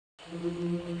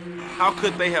How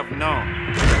could they have known?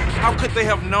 How could they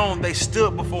have known they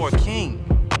stood before a king?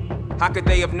 How could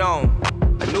they have known?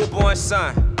 A newborn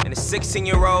son and a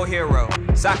 16-year-old hero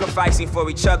sacrificing for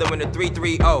each other in the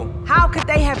 3-3-0. How could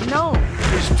they have known?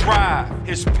 His drive,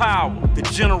 his power, the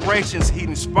generations he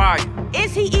inspired.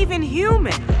 Is he even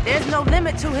human? There's no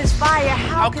limit to his fire.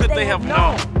 How could they have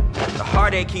known? The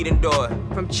heartache he'd endured.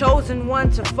 From chosen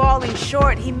one to falling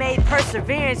short, he made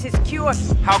perseverance his cure.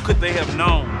 How could they have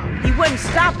known? He wouldn't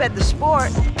stop at the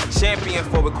sport. A champion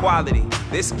for equality.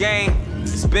 This game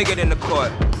is bigger than the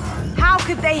court. How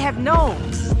could they have known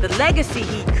the legacy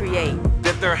he'd create?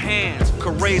 That their hands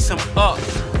could raise him up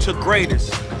to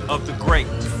greatest of the great.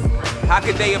 How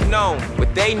could they have known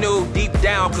what they knew deep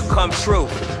down could come true?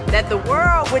 That the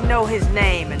world would know his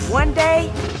name, and one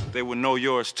day they would know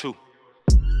yours too.